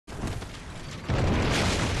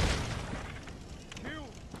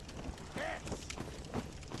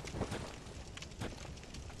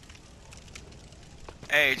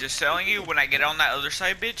Hey, just telling you, when I get on that other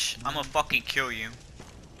side, bitch, I'm gonna fucking kill you.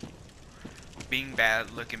 Being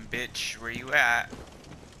bad looking bitch, where you at?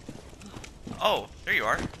 Oh, there you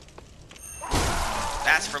are.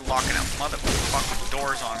 That's for locking up motherfucking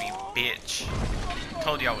doors on me, bitch.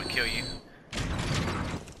 Told you I would kill you.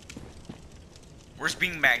 Where's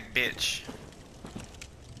beanbag, bitch?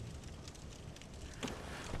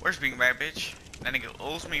 Where's beanbag, bitch? That nigga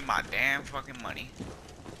owes me my damn fucking money.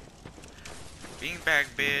 Beanbag,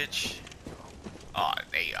 bitch. Oh,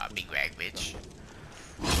 there you are, beanbag, bitch.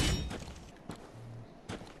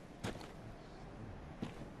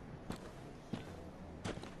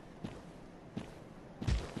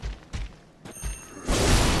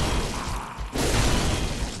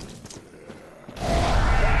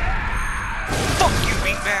 Fuck you,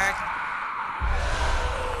 beanbag.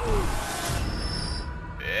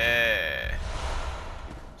 Yeah.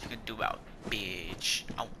 What you can do about it, bitch?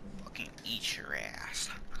 I'll fucking eat your ass.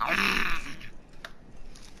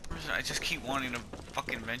 I just keep wanting to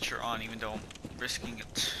fucking venture on, even though I'm risking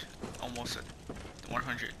it almost at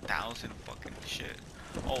 100,000 fucking shit.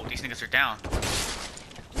 Oh, these niggas are down.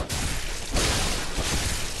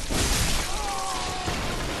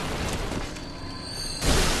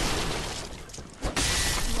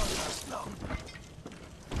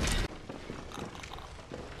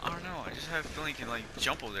 I don't know. I just have a feeling you can like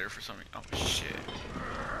jump over there for some reason. Oh shit.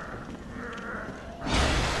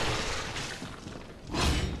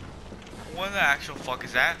 What the actual fuck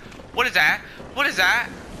is that? What is that? What is that?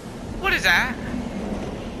 What is that?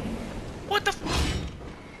 What the f—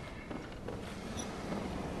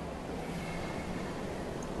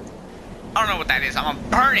 I don't know what that is. I'm gonna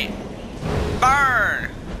burn it.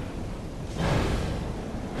 Burn!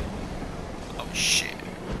 Oh shit.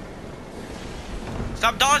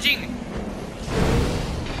 Stop dodging!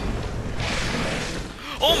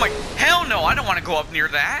 Oh my— hell no, I don't want to go up near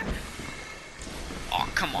that. Oh,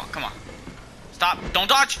 come on, come on. Stop, don't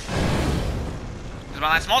dodge! This is my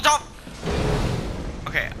last Molotov!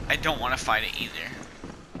 Okay, I don't want to fight it either.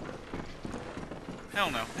 Hell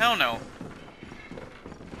no, hell no.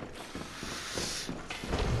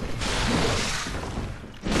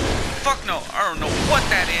 Fuck no, I don't know what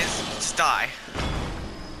that is. Let's die.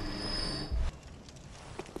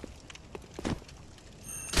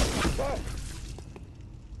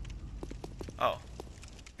 Oh.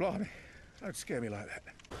 Blimey, don't scare me like that.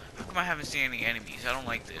 How come I haven't seen any enemies? I don't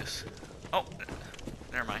like this. Oh,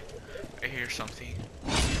 never mind. I hear something.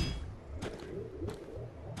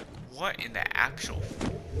 What in the actual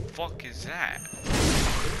fuck is that?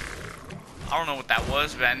 I don't know what that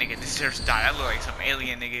was, but that nigga deserves to die. I look like some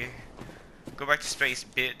alien nigga. Go back to space,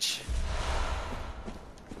 bitch.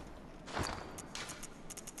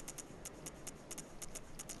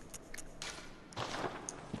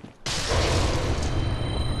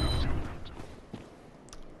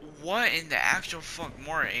 What in the actual fuck?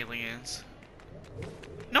 More aliens.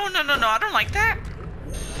 No, no, no, no, I don't like that.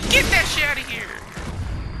 Get that shit out of here.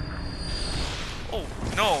 Oh,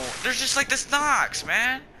 no. There's just like the Snox,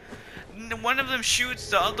 man. One of them shoots,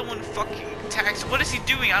 the other one fucking attacks. What is he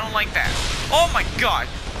doing? I don't like that. Oh my god.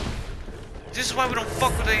 This is why we don't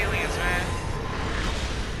fuck with aliens, man.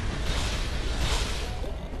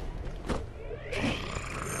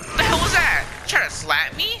 What the hell was that? Try to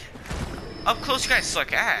slap me? Up close, you guys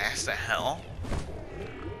suck ass. The hell?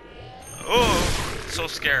 Oh, so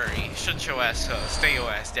scary. Shut your ass up. Stay your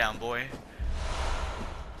ass down, boy.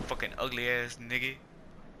 Fucking ugly ass nigga.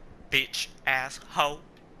 Bitch ass hoe.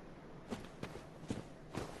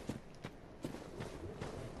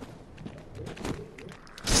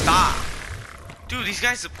 Stop. Dude, these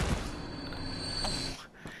guys are— oh,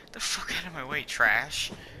 the fuck out of my way,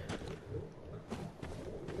 trash.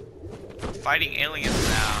 Fighting aliens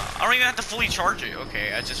now. I don't even have to fully charge it.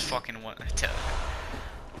 Okay, I just fucking want to—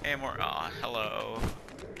 hey, more— oh, hello.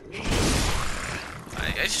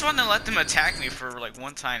 I just want to let them attack me for like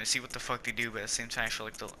one time to see what the fuck they do, but at the same time I feel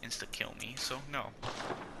like they'll insta-kill me, so no.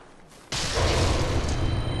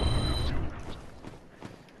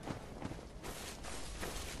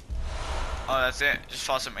 Oh, that's it? Just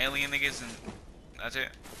fought some alien niggas and that's it?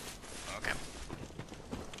 Okay.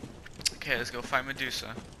 Okay, let's go fight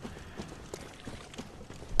Medusa.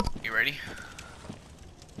 You ready?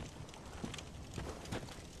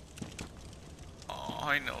 Oh,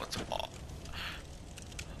 I know it's a ball.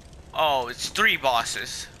 Oh, it's 3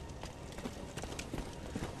 bosses.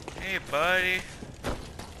 Hey, buddy.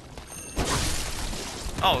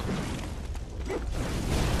 Oh.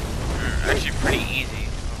 Actually pretty easy.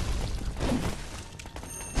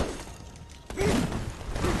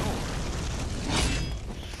 Oh.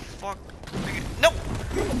 Fuck. Nope.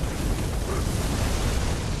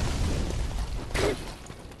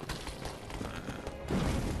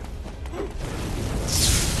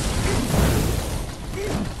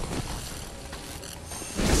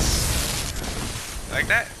 like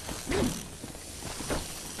that?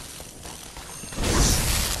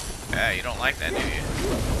 Yeah, you don't like that, do you?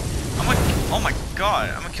 Oh my god,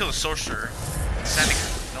 I'm gonna kill the sorcerer. That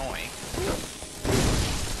nigga's annoying.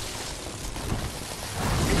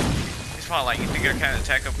 He's probably like, you think I can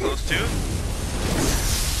attack up close too?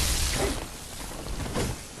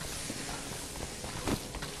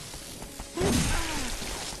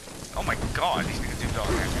 Oh my god, these niggas do dog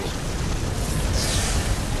damage.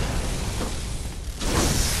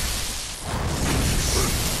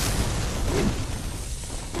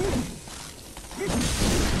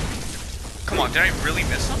 Come on, did I really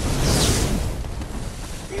miss him?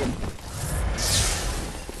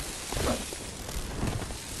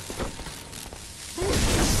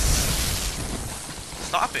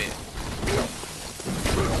 Stop it.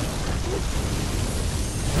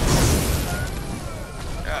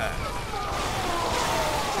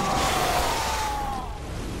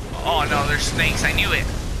 Oh no, there's snakes. I knew it.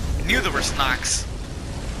 I knew there were snakes.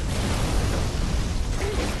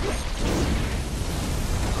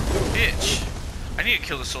 Bitch. I need to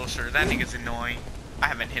kill the sorcerer. That nigga's annoying. I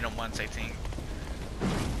haven't hit him once, I think.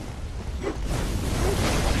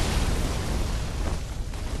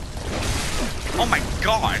 Oh my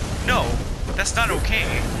god. No. That's not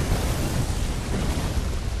okay.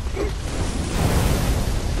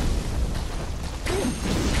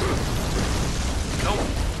 No.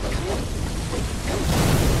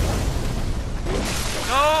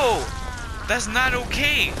 No! That's not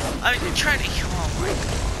okay! I tried to... Oh my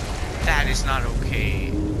god. That is not okay.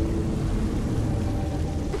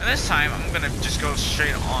 And this time, I'm gonna just go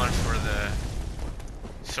straight on for the...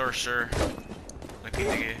 sorcerer. Looky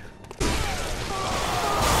nigga.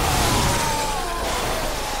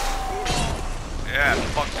 Yeah,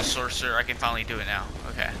 fuck the sorcerer. I can finally do it now.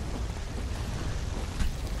 Okay.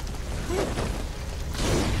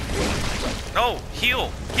 No!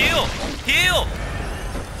 Heal! Heal! Heal!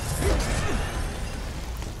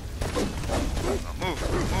 Oh, move!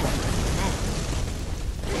 Move! Move!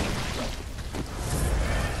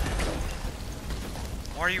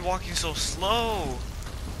 Why are you walking so slow?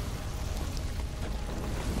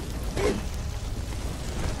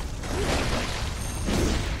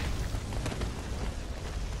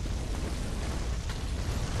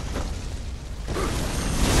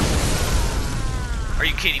 Are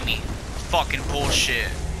you kidding me? Fucking bullshit.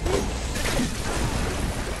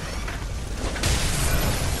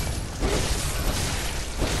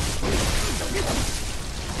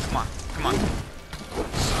 Come on, come on.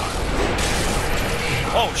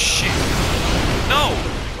 Oh shit. No!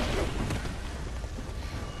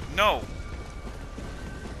 No.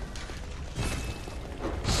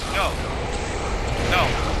 No. No.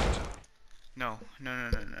 No. No, no,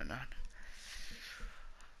 no, no, no.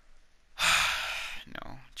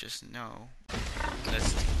 No, just no.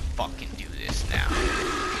 Let's fucking do this now.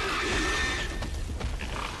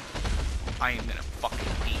 I am gonna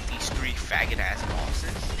fucking beat these three faggot ass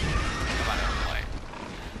bosses. No matter what.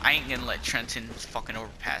 I ain't gonna let Trenton fucking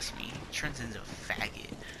overpass me. Trenton's a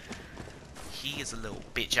faggot. He is a little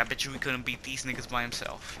bitch. I bet you we couldn't beat these niggas by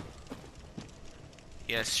himself.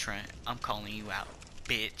 Yes, Trent. I'm calling you out,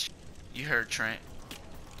 bitch. You heard, Trent.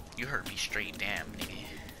 You heard me straight, damn, nigga.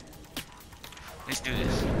 Let's do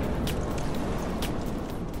this.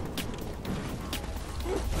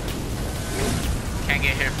 Can't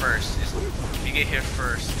get here first. If you get here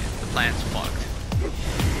first, the plan's fucked.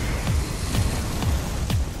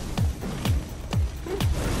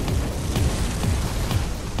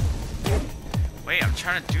 Wait, I'm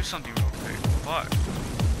trying to do something real quick. Fuck.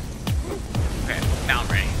 Okay, now I'm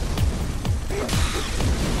ready.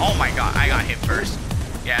 Oh my god, I got hit first.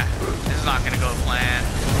 Yeah, this is not gonna go to plan.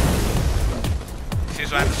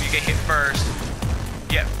 Here's what happens when you get hit first.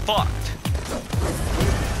 You get fucked.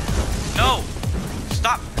 No!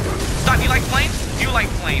 Stop! Stop! You like flames? Do you like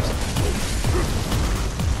flames?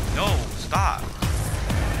 No, stop.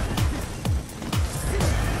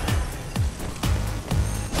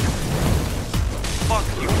 Fuck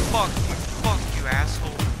you, fuck you,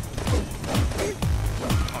 asshole.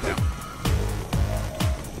 Oh no.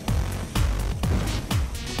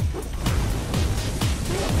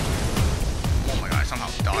 Oh my god, I somehow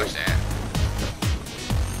dodged that.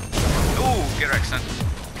 Ooh, get Rex then.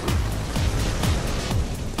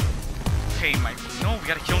 Okay, no, we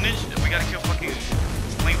gotta kill Ninja. We gotta kill fucking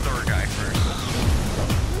flamethrower guy first.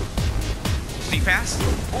 Sneak pass?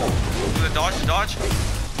 Ooh, do the dodge,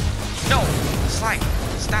 No! Slide!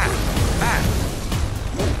 Stab! Back!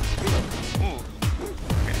 Ooh.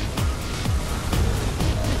 Okay.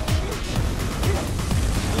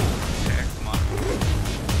 Ooh. Okay, come on.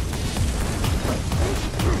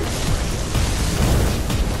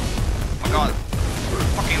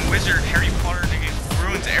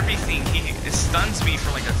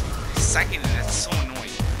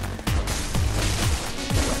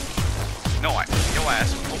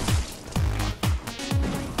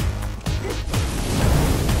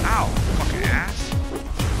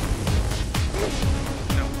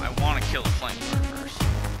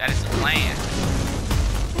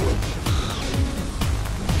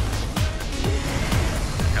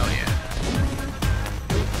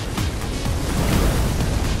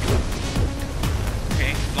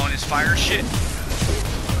 shit.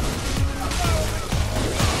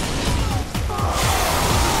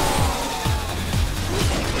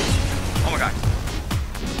 Oh my god.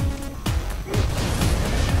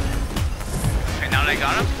 Okay, now that I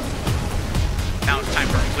got him, now it's time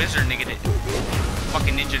for a wizard nigga to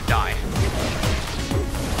fucking ninja to die.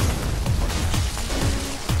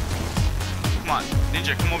 Come on,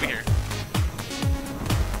 ninja, come over here.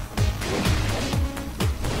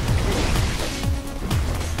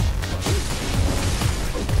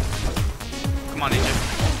 Come on, ninja.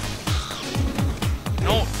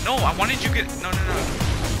 No, no, I wanted you to get. No, no, no.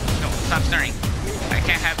 No, stop staring. I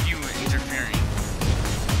can't have you interfering.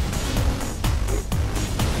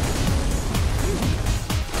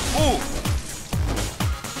 Ooh!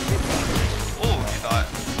 Ooh, you thought.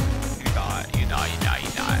 You thought. You thought. You thought. You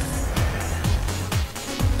thought.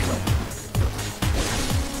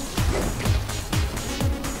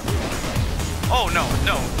 Oh, no,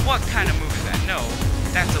 no. What kind of move is that? No,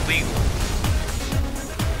 that's illegal.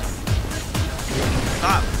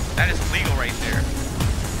 Stop. That is illegal right there.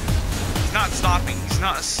 He's not stopping. He's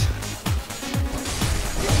not.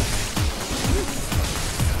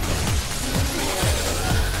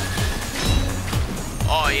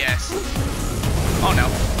 Oh, yes. Oh, no.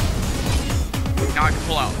 Now I can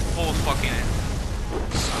pull out full fucking it.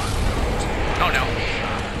 Oh, no.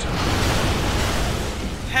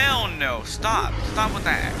 Hell no. Stop. Stop with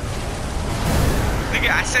that. Nigga,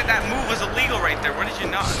 I said that move was illegal right there. What did you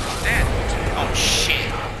not understand? Oh, shit.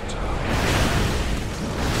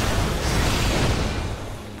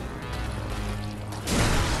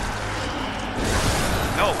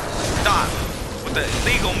 No. Stop with the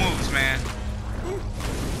illegal moves, man.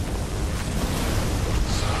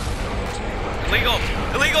 Illegal!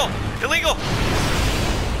 Illegal! Illegal!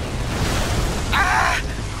 Ah!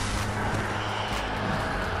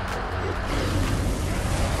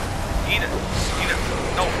 Eat it. Eat it.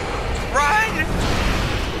 No. Run!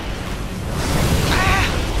 Ah!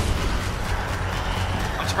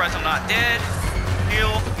 I'm surprised I'm not dead.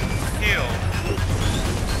 Heal. Heal.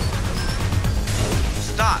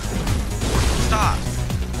 Stop. Stop.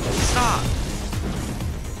 Stop.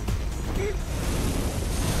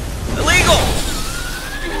 Illegal!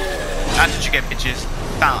 That's what you get, bitches.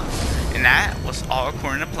 Found. And that was all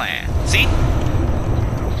according to plan. See? You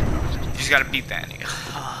just gotta beat that nigga.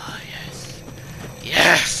 Oh, yes.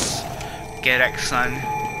 Yes! Get X, son.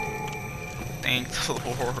 Thank the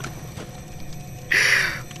Lord.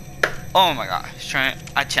 Oh my gosh.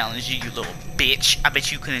 I challenge you, you little bitch. I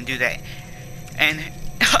bet you couldn't do that. And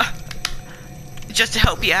just to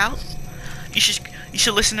help you out, you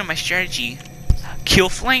should listen to my strategy. Kill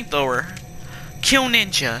flamethrower, kill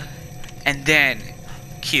ninja, and then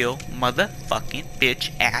kill motherfucking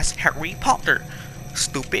bitch ass Harry Potter.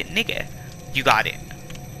 Stupid nigga. You got it.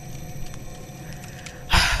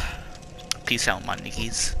 Peace out, my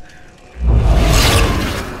niggas.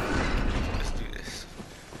 Let's do this.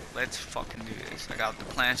 Let's fucking do this. I got the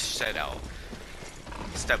plan set out.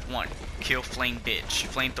 Step 1. Kill flame bitch.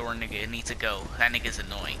 Flamethrower nigga needs to go. That nigga's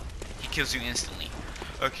annoying. He kills you instantly.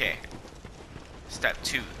 Okay. Step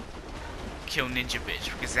 2. Kill ninja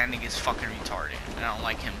bitch. Because that nigga's fucking retarded. And I don't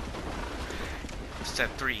like him. Step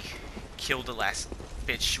 3. Kill the last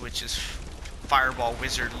bitch, which is fireball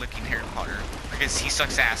wizard looking Harry Potter. Because he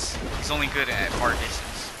sucks ass. He's only good at far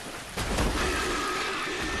distance.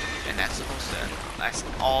 And that's supposed to. That's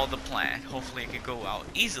all the plan. Hopefully it could go out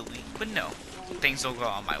easily. But no. Things don't go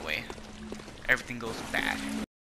out my way. Everything goes bad.